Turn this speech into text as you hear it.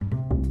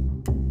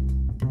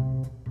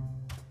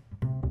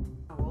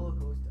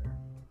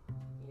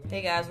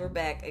Hey guys, we're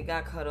back. It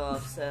got cut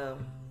off, so.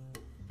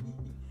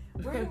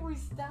 Where did we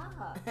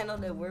stop? I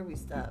don't know where we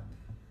stopped.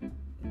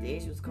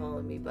 Deja was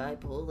calling me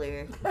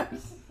bipolar.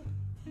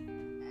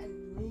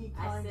 And me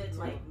I said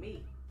like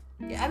me.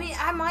 Yeah, I mean,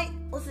 I might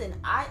listen.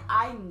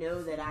 I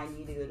know that I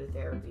need to go to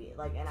therapy.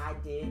 Like, and I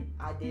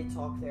did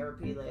talk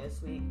therapy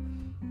last week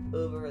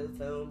over the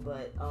phone.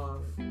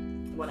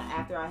 But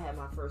after I had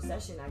my first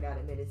session, I got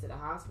admitted to the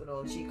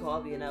hospital, and she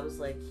called me, and I was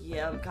like,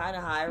 yeah, I'm kind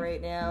of high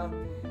right now.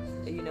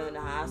 You know, in the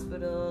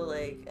hospital,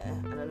 like I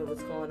don't know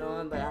what's going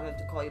on, but I'm gonna have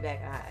to call you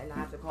back, and I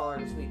have to call her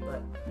this week.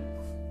 But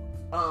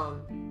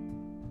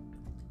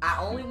I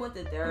only went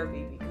to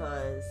therapy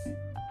because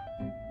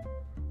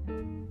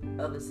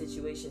of a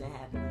situation that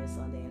happened last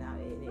Sunday, and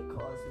it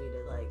caused me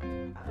to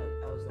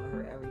I was gonna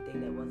hurt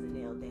everything that wasn't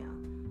nailed down.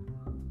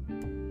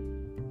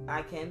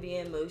 I can be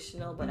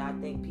emotional, but I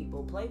think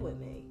people play with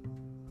me.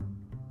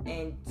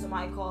 And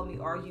somebody called me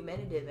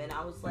argumentative, and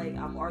I was like,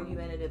 I'm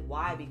argumentative.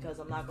 Why? Because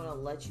I'm not gonna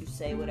let you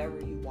say whatever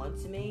you want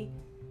to me,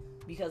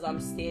 because I'm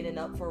standing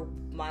up for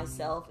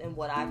myself and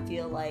what I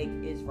feel like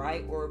is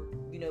right. Or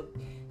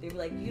they were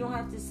like, you don't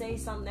have to say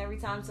something every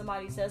time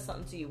somebody says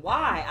something to you.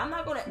 Why? I'm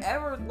not going to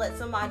ever let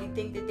somebody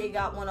think that they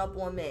got one up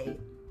on me.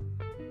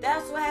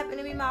 That's what happened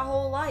to me my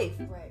whole life.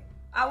 Right.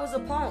 I was a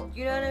punk,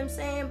 you know what I'm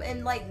saying?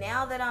 And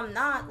now that I'm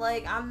not,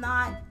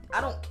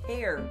 I don't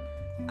care.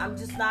 I'm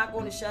just not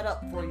going to shut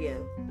up for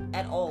you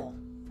at all.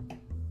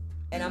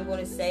 And I'm going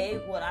to say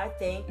what I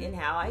think and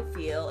how I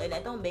feel, and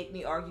that don't make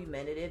me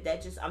argumentative.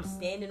 That just, I'm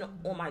standing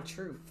on my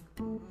truth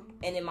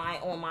and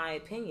on my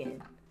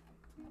opinion.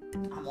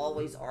 I'm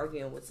always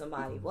arguing with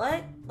somebody.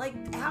 What?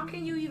 How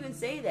can you even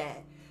say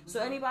that? So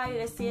anybody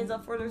that stands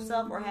up for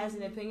themselves or has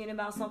an opinion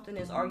about something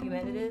is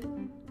argumentative?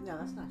 No,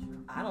 that's not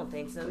true. I don't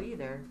think so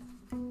either.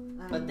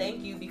 But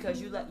thank you, because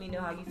you let me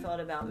know how you felt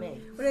about me.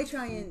 But they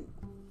try and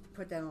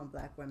put that on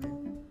black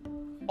women.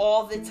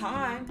 All the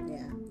time.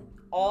 Yeah.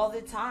 All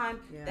the time.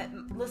 Yeah.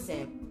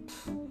 Listen,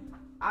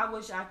 I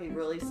wish I could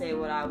really say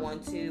what I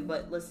want to,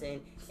 but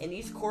listen, in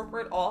these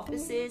corporate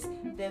offices,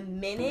 the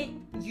minute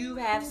you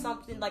have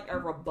something like a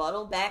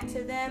rebuttal back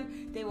to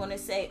them, they want to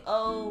say,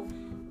 oh,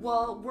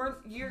 well,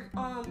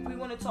 we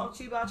want to talk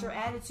to you about your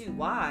attitude.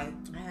 Why?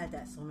 I had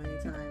that so many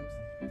times.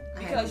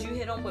 Because you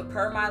hit them with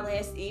per my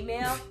last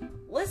email?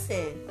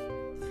 Listen,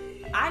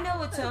 I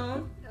know a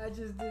tone. I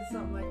just did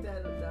something like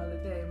that the other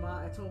day.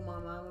 I told my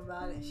mom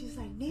about it. She's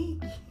like,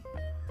 Nick,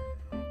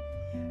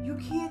 you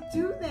can't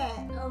do that.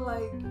 I'm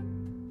like,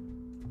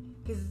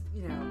 because,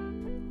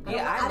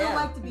 I don't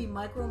like to be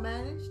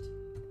micromanaged.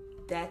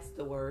 That's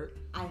the word.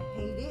 I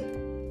hate it.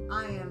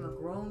 I am a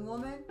grown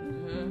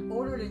woman,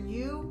 older than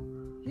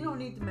you. You don't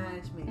need to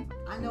manage me.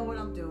 I know what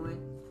I'm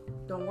doing.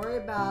 Don't worry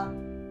about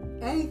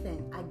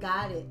anything. I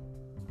got it.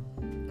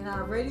 And I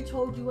already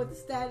told you what the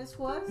status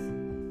was.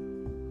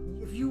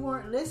 If you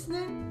weren't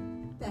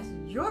listening, that's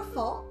your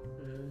fault.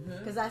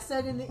 Because I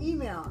said in the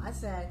email, I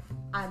said,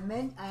 I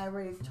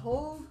already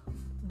told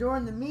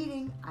during the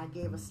meeting, I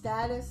gave a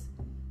status.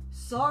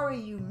 Sorry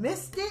you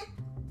missed it.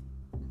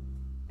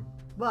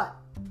 But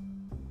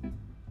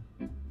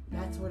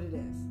that's what it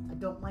is. I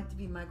don't like to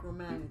be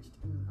micromanaged.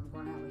 And I'm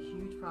going to have a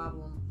huge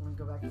problem when I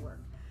go back to work.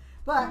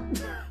 But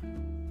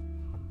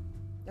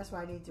that's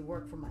why I need to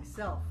work for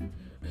myself.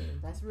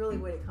 That's really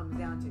what it comes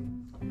down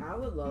to. I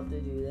would love to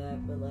do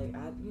that, but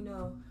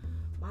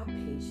my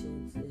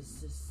patience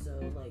is just so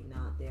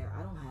not there.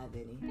 I don't have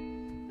any.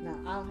 No,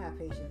 I don't have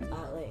patience.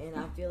 And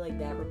I feel like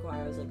that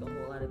requires a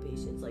whole lot of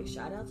patience.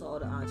 Shout out to all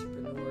the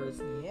entrepreneurs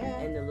Yeah.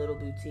 and the little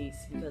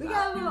boutiques, because We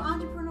got a little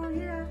entrepreneur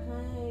here.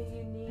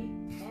 Hey,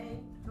 Unique. Hey.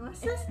 My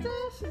sister,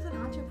 she's an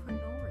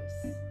entrepreneur.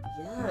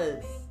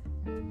 Yes.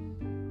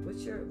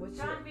 What's your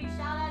Trying to be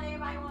shout out to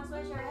everybody who wants to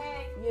sweatshirt.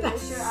 Hey. yeah?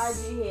 What's your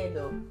IG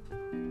handle?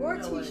 Or a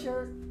You know what?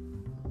 t-shirt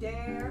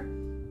Dare.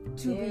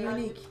 to be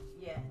unique.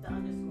 Yeah, the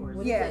underscores.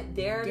 What is Yeah. it?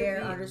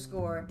 Dare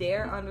underscore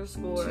Dare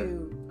underscore.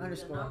 to The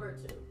underscore. number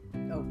 2.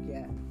 Oh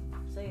yeah.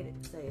 Say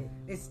it.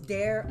 It's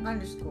dare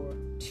underscore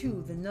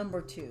to the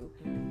number 2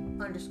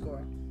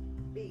 underscore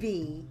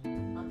B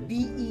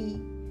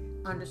BE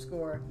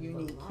underscore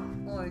unique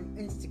on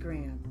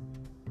Instagram.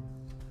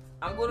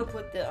 I'm gonna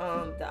put the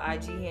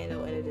IG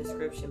handle in the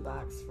description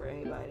box for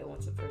anybody that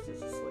wants to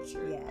purchase a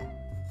sweatshirt. Yeah.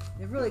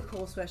 They're really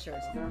cool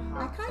sweatshirts. They're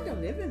I hot. kind of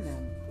live in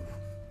them.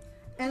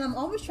 And I'm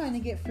always trying to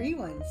get free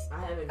ones.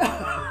 I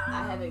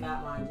haven't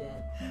got mine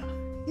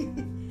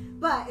yet.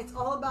 But it's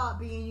all about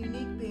being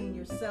unique, being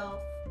yourself.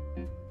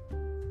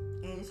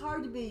 And it's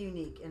hard to be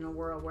unique in a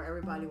world where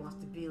everybody wants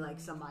to be like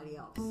somebody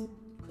else.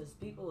 Because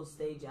people will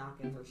stay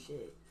jocking her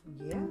shit.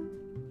 Yeah.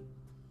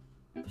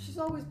 But she's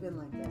always been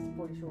like that,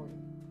 Sporty Shorty.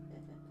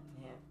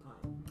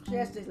 She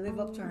has to live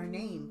up to her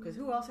name, because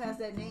who else has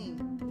that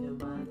name?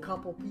 Nobody. A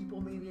couple people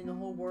maybe in the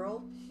whole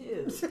world.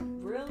 Shoot.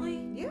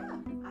 Really? Yeah.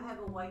 I have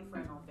a white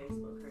friend on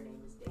Facebook. Her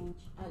name is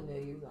Dage. I know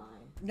you're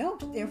lying. No,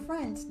 they're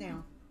friends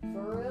now.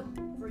 For real?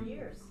 For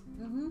years.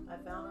 Mm-hmm. I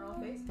found her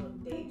on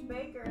Facebook. Dage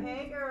Baker.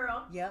 Hey,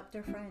 girl. Yep,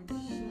 they're friends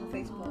on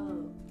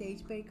Facebook.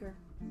 Dage Baker.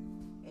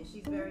 And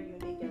she's very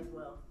unique as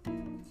well.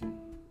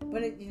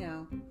 But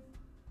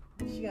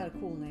She got a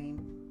cool name.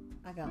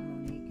 I got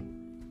Monique.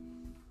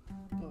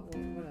 But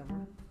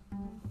whatever.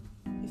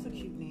 It's a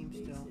cute name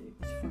still.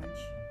 It's French.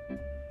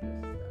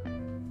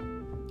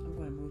 I'm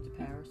going to move to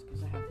Paris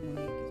because I have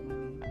Monique as my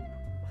name.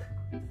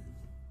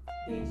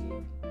 Daisy,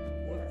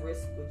 what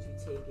risk would you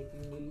take if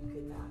you knew you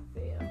could not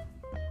fail?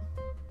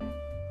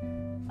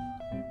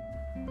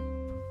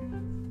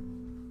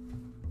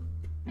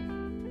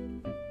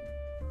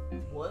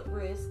 What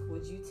risk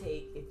would you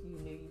take if you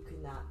knew you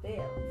could not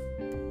fail?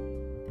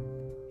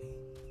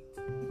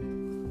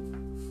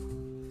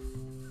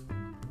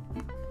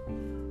 I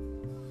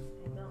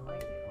don't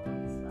like it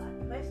on the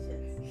spot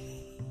questions.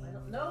 I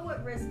don't know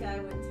what risk I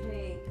would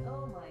take.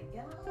 Oh my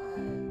god. I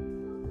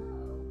don't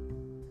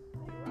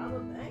know. Like rob a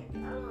bank? I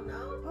don't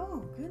know.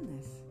 Oh,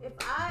 goodness. If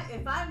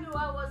I knew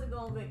I wasn't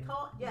gonna get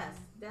caught, yes,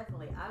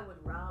 definitely I would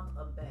rob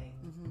a bank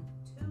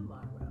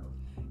tomorrow.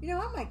 You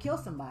know, I might kill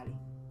somebody.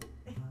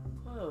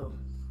 Oh,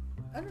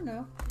 I don't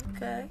know.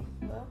 okay.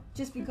 Well,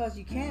 Just because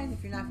you can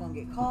if you're not going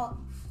to get caught.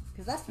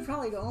 Because that's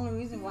probably the only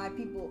reason why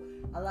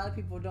a lot of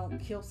people don't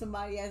kill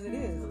somebody as it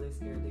is. so they're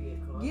scared to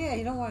get caught. Yeah,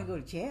 you don't want to go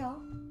to jail.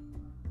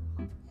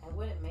 I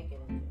wouldn't make it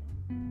in jail.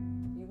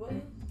 You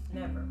wouldn't?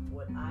 Never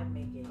would I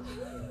make it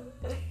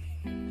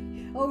in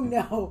jail. Oh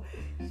no.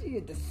 She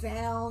get the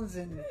sounds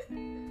and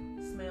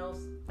Smells.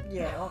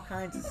 yeah, all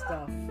kinds of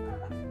stuff.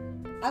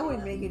 I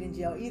wouldn't make it in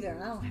jail either,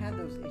 and I don't have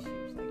those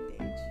issues like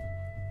Dage.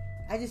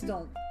 I just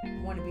don't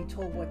want to be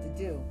told what to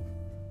do.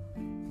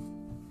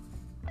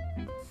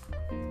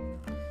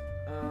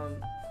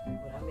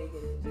 Would I make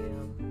it in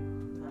jail?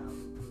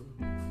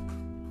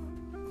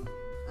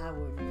 I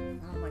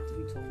wouldn't. I don't like to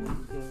be told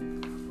what to do.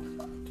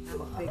 I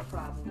have a big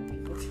problem when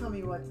people tell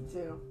me what to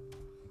do.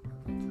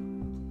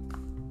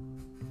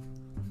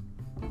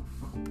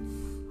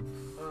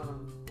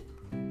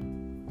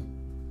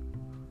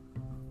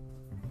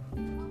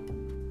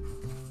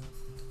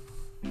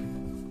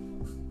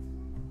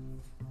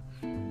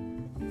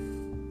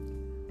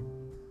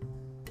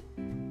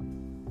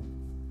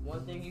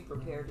 One thing you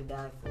prepared to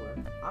die for.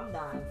 I'm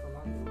dying for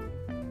my daughter.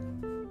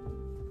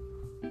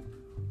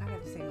 I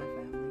got to say my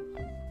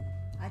family.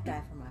 I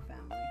die for my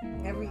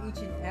family. Each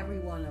and every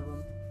one of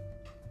them.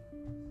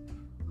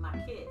 My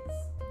kids.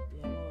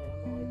 Yeah,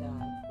 I'm only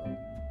dying for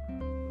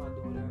my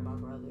daughter and my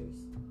brothers.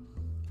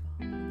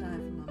 I'm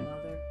dying for my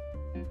mother,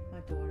 my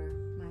daughter,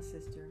 my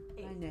sister,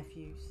 my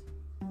nephews,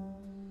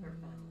 Her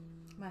family.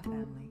 my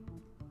family.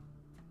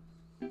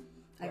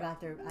 I got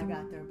their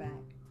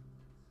back.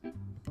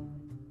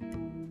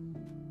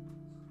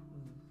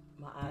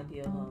 My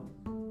ideal home.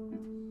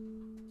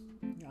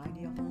 Your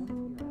ideal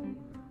home? Your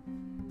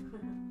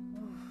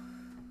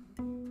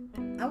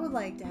I would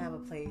like to have a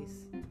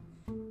place.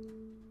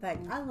 Like,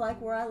 I like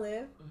where I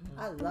live.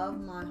 I love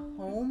my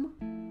home.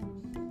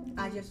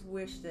 I just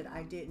wish that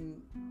I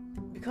didn't,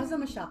 because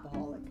I'm a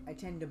shopaholic, I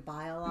tend to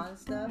buy a lot of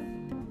stuff,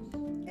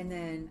 and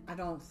then I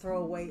don't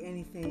throw away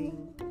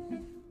anything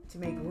to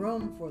make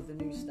room for the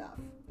new stuff.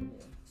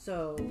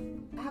 So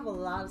I have a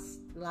lot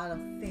of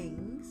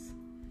things.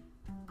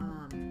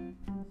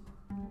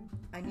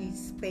 I need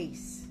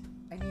space.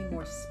 I need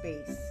more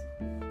space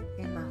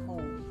in my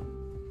home.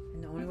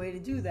 And the only way to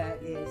do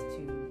that is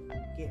to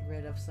get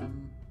rid of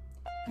some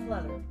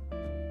clutter.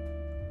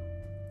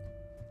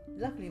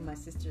 Luckily, my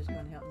sister's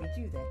going to help me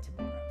do that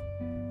tomorrow.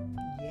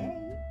 Yay!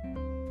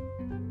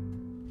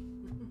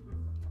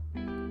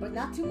 But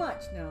not too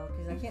much, no,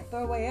 because I can't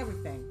throw away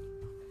everything.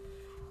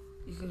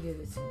 You can give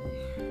it to me.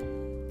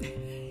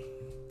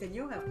 Then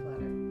you'll have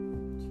clutter.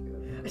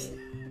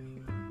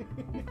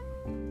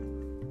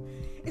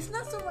 It's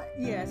not so much.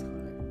 Yeah, it's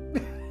clutter.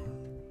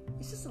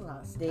 It's just a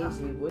lot of stuff.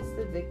 Daisy, what's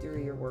the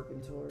victory you're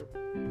working toward?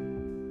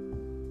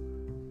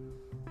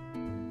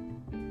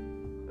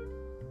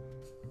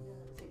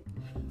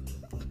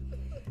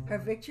 Her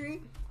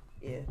victory?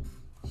 Yeah.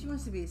 She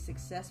wants to be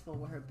successful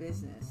with her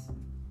business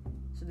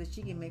so that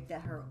she can make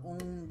that her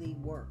only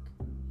work.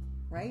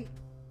 Right?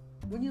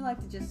 Wouldn't you like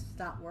to just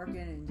stop working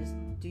and just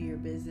do your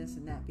business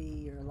and that be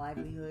your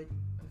livelihood?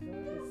 I feel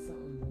like it's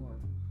something more.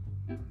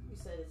 You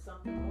said it's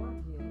something more?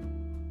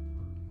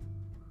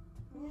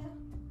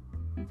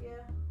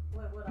 Yeah.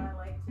 What would I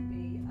like to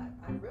be?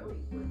 I really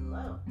would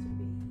love to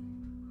be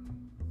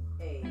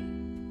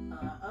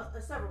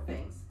several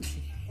things.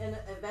 An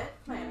event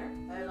planner.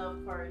 I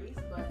love parties,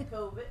 but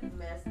COVID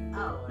messed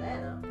all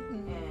that up.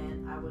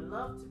 And I would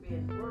love to be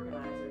an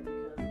organizer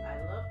because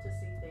I love to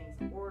see things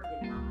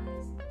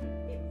organized.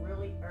 It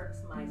really irks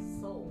my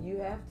soul. You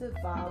have to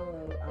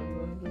follow. I'm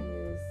going to give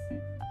you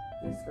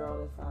this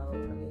girl to follow.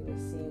 Her name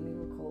is Sammy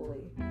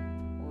Riccoli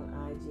on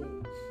IG.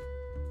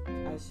 I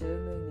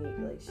showed Monique,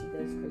 like, she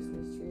does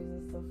Christmas trees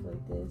and stuff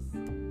like this,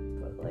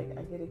 but, like, I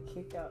get a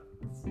kick out.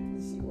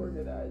 She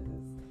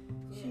organizes.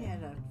 She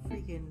had a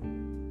freaking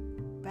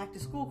back to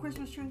school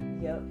Christmas tree.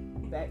 Yep,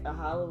 a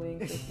Halloween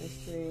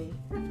Christmas tree,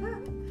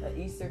 an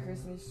Easter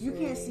Christmas tree. You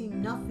can't see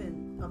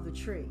nothing of the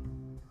tree.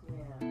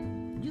 Yeah.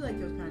 You like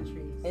those kind of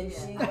trees. And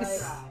Yeah, she I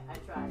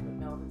like, tried, but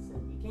Melvin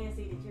said, you can't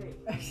see the tree.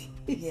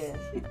 yeah.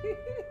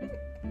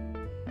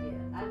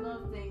 Yeah, I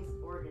love things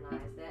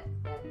organized. That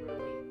really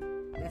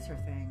her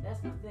thing.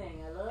 That's my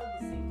thing. I love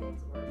to see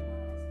things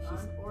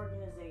organized.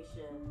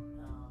 Organization.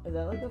 Is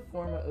that like a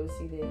form of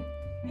OCD?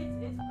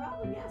 It's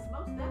probably, yes,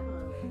 most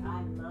definitely.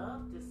 I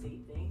love to see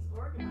things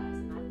organized,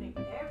 and I think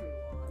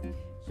everyone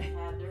should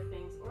have their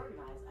things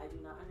organized. I do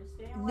not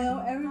understand why No,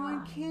 you do everyone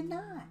not.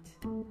 cannot.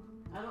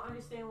 I don't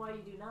understand why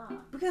you do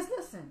not. Because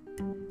listen,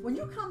 when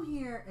you come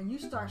here and you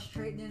start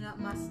straightening up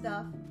my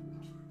stuff,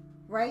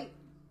 right?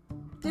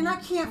 Then I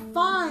can't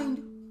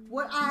find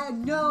what I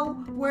know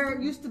where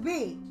it used to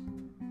be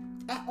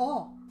at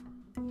all.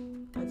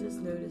 I just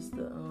noticed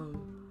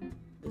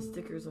the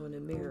stickers on the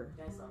mirror,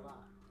 That's a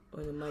lot.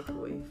 on the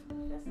microwave.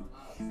 That's a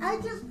lot.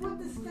 I just put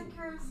the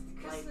stickers,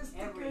 the Christmas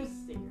Like every stickers.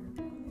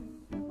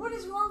 sticker. What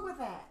is wrong with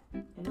that?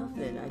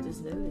 Nothing. I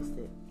just noticed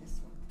it. This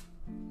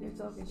one. You're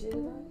talking shit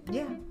about it?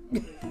 Yeah.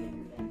 Every sticker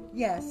that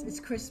Yes, it's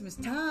Christmas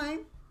time.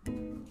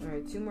 All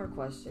right, 2 more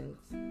questions.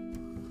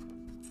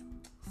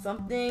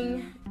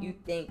 Something you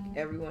think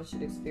everyone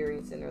should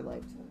experience in their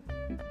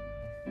lifetime.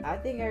 I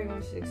think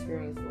everyone should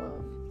experience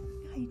love.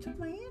 Yeah, you took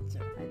my answer.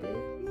 I did.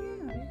 Yeah.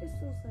 You can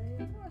still say it.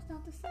 No, it's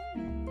not the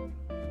same.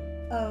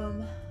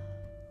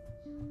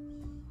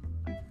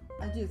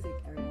 I do think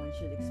everyone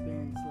should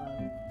experience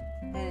love.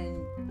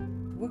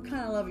 And what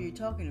kind of love are you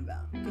talking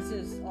about? Because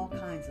there's all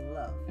kinds of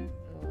love.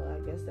 Well, I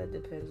guess that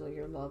depends on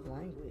your love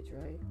language,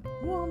 right?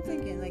 Well, I'm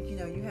thinking, like, you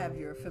know, you have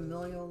your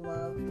familial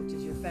love, which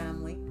is your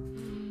family,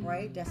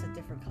 right? That's a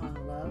different kind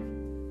of love.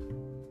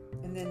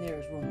 And then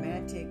there's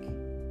romantic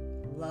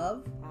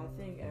love. I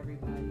think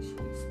everybody should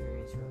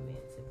experience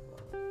romantic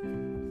love.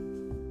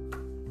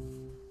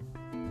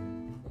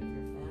 If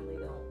your family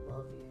don't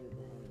love you,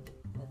 then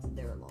that's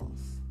their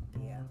loss.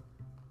 Yeah.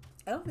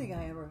 I don't think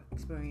I ever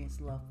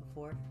experienced love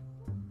before.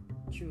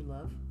 True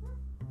love.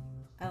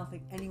 I don't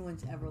think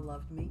anyone's ever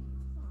loved me.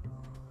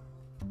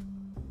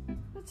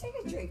 Well, take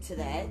a drink to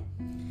that.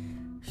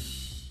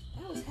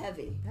 That was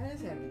heavy. That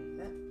is heavy.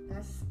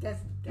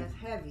 That's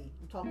heavy.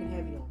 I'm talking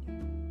heavy on you.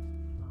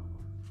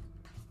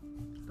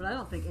 But I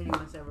don't think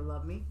anyone's ever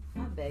loved me.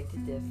 I beg to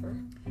differ.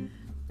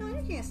 No,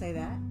 you can't say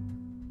that.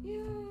 Yeah.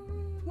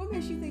 What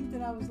makes you think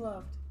that I was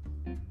loved?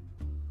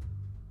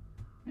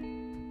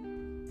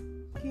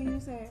 Can you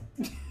say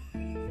it?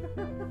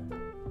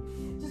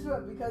 Just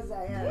what, because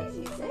I had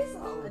Casey, say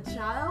something. a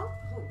child?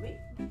 Who, me?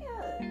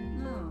 Yeah.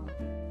 No.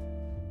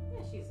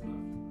 Yeah, she's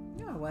loved.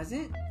 No, I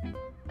wasn't.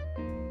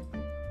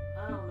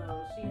 I don't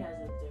know. She has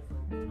a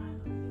different kind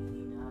of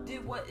meaning. I don't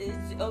Dude, what is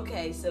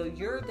okay? So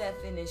your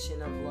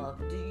definition of love?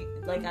 Do you,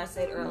 like I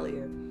said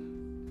earlier,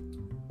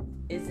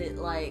 is it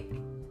like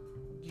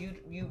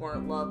you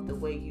weren't loved the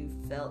way you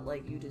felt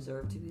like you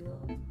deserved to be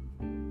loved?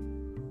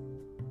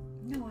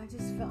 No, I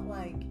just felt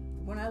like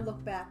when I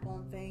look back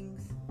on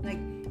things, like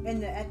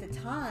at the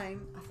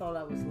time, I thought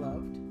I was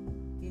loved.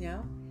 You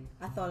know,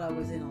 I thought I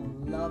was in a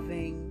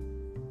loving,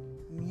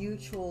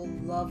 mutual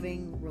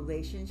loving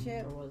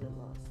relationship. Or was it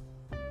lust?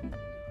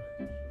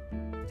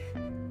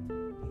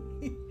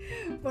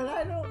 But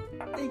I don't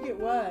think it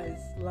was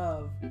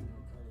love.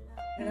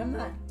 And I'm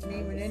not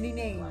naming any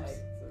names. Flag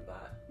for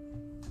that.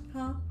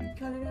 Huh?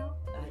 Cut it out?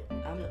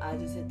 I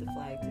just hit the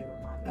flag to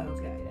remind me to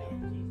Okay. take it out.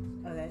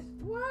 Oh, that's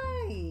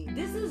why.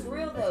 This is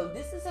real though.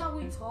 This is how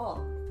we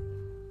talk.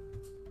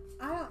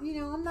 I don't, you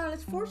know, I'm not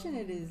as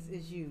fortunate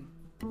as you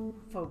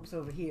folks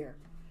over here.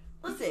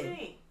 Listen,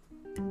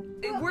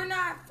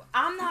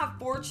 I'm not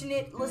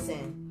fortunate.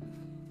 Listen,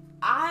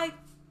 I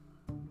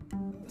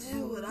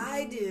do what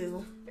I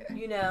do,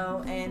 you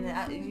know, and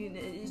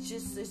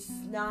it's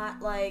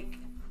not like,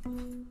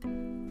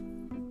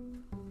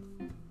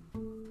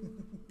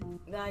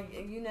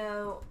 you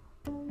know,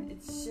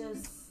 it's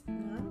just.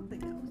 No, I don't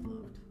think I was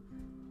loved.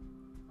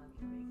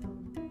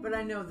 But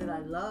I know that I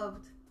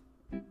loved.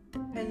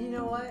 And you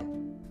know what?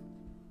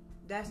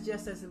 That's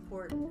just as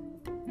important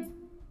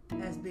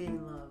as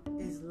being loved,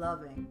 is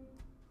loving.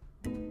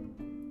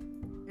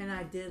 And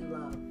I did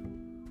love.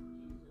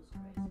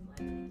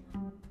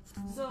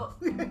 So,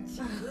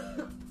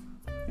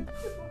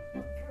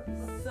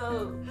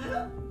 so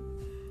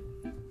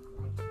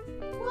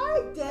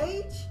Why,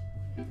 Dage?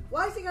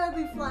 Why is it gotta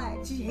be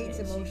flagged? She hates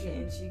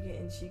emotion.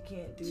 She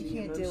can't do. She the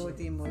can't deal with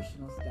the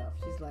emotional stuff.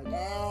 She's like,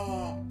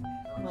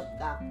 What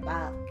the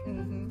fuck?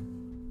 mm-hmm.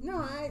 No,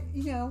 I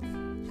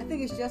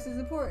think it's just as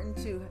important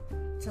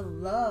to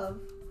love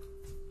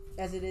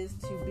as it is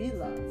to be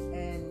loved.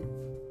 And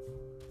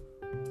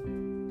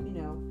you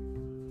know,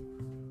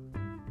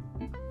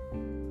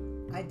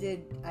 I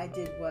did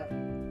what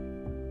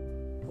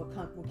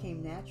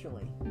came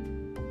naturally.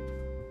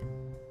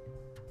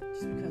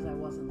 Just because I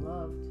wasn't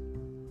loved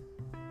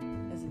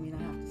doesn't mean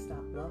I have to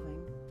stop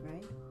loving,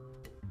 right?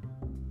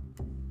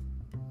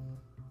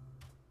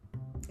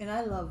 And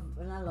I love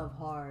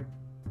hard.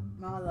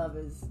 My love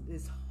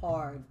is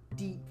hard,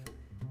 deep,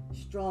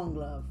 strong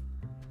love.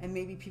 And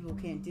maybe people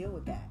can't deal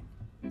with that.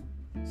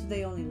 So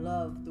they only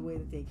love the way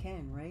that they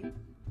can, right?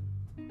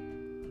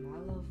 My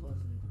love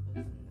wasn't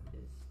hard.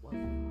 It was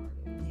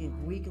You have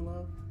weak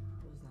love,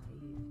 It was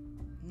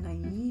naive.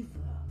 naive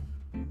love.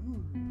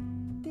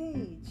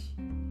 Dage.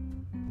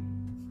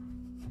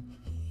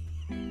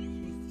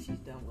 She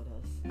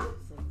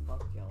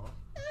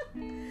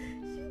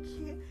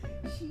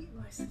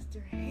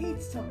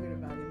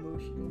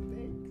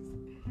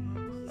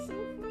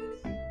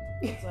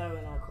So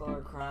when I call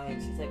her crying,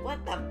 she's like,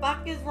 "What the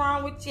fuck is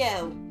wrong with you?"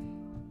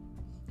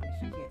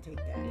 She can't take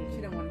that.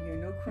 She don't want to hear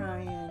no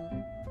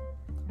crying,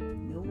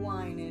 no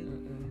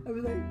whining. I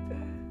was like,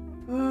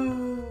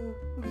 oh,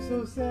 I'm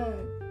so sad.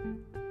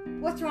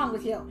 What's wrong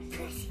with you?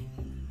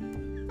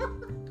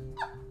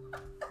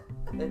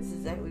 That's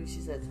exactly what she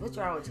says. What's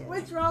wrong with you?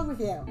 What's wrong with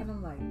you? And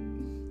I'm like,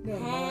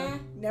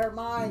 never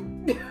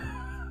mind.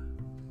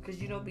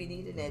 Because you don't be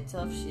needing that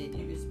tough shit.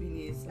 You just be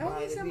needing I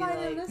somebody, need somebody to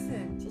be to like,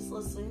 listen. just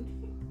listen.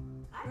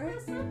 I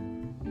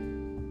listen.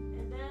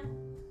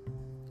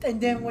 And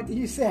then what do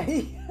you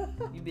say?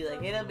 You be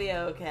like, it'll be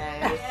okay.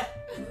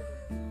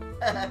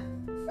 Yeah.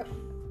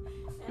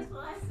 That's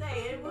what I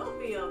say. It will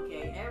be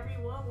okay.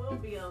 Everyone will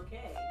be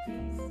okay.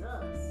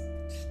 Jesus.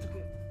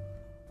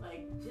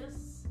 Like,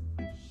 just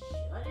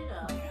shut it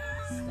up.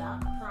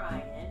 Stop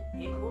crying.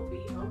 It will be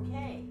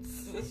okay.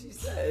 That's what she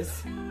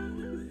says.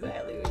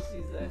 Exactly what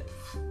she says.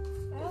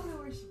 I don't know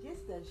where she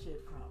gets that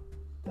shit from.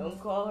 Don't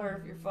call her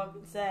if you're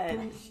fucking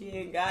sad. She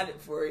ain't got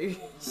it for you.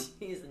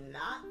 She's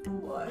not the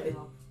one.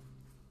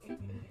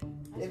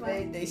 If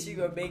anything, she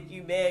gonna make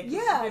you mad.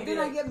 Yeah, then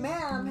I get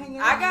mad. I'm hanging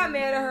out. I got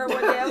mad at her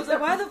one day. I was like,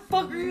 why the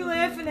fuck are you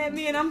laughing at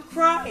me? And I'm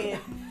crying.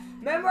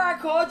 Remember I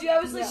called you? I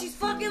was like, she's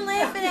fucking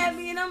laughing at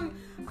me. And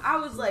I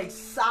was like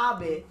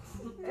sobbing.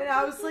 And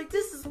I was like,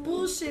 this is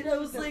bullshit. I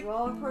was like, the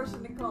wrong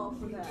person to call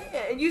for that.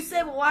 yeah. And you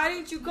said, well, why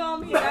didn't you call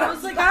me? And I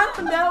was like, I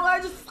don't know. I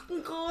just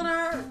fucking called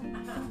her.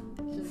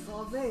 Should have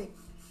called me.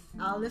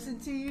 I'll listen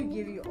to you,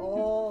 give you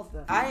all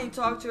the I didn't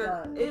talk to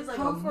her. It was like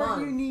a comfort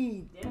month. you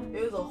need. Yeah.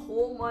 It was a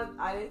whole month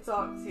I didn't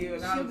talk to you.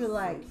 And I She'll was be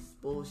like, this is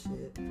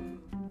bullshit.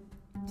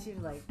 She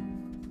was like,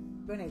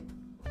 Renee,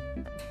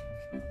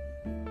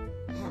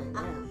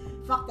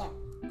 fuck that.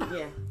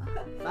 Yeah.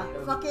 Fuck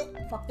them. Fuck it.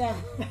 Fuck them.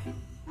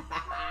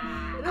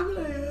 And I'm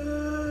like,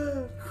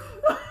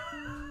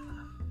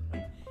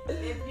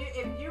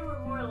 If you were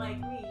more like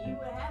me, you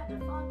would have to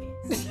fuck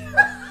it.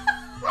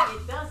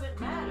 It doesn't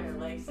matter.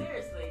 Like,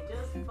 seriously,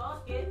 just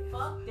fuck it,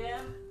 fuck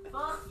them,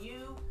 fuck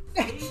you,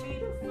 leave me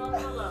the fuck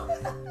alone.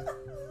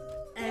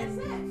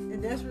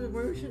 and that's where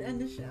we should end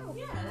the show.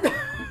 Yeah.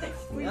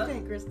 What do you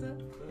think, Krista?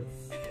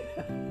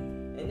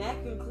 And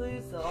that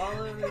concludes the All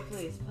Over the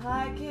Place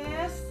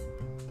podcast.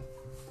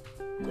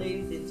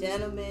 Ladies and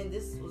gentlemen,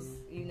 this was,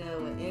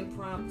 an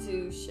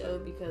impromptu show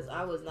because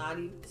I was not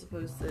even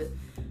supposed to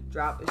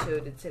drop a show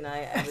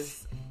tonight. I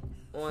was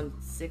on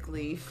sick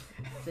leave,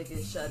 sick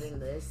and shut-in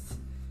list.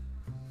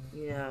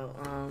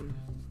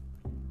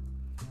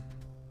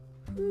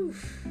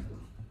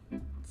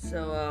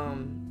 So,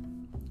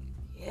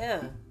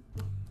 yeah.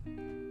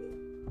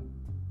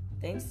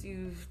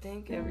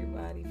 Thank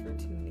everybody for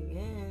tuning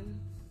in.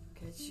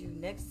 Catch you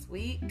next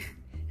week.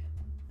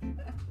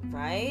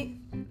 Right?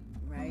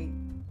 Right.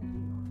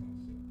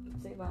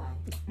 Say bye.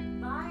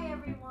 Bye,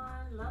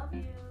 everyone. Love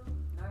you.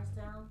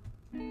 Norristown.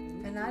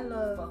 And I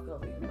love Fuck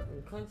up, we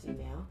fucking country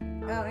now.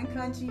 oh, and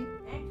Country.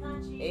 And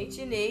Country.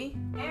 H&E.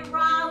 And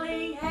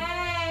Raleigh.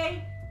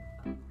 Hey!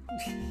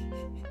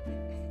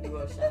 You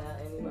want to shout out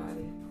anybody?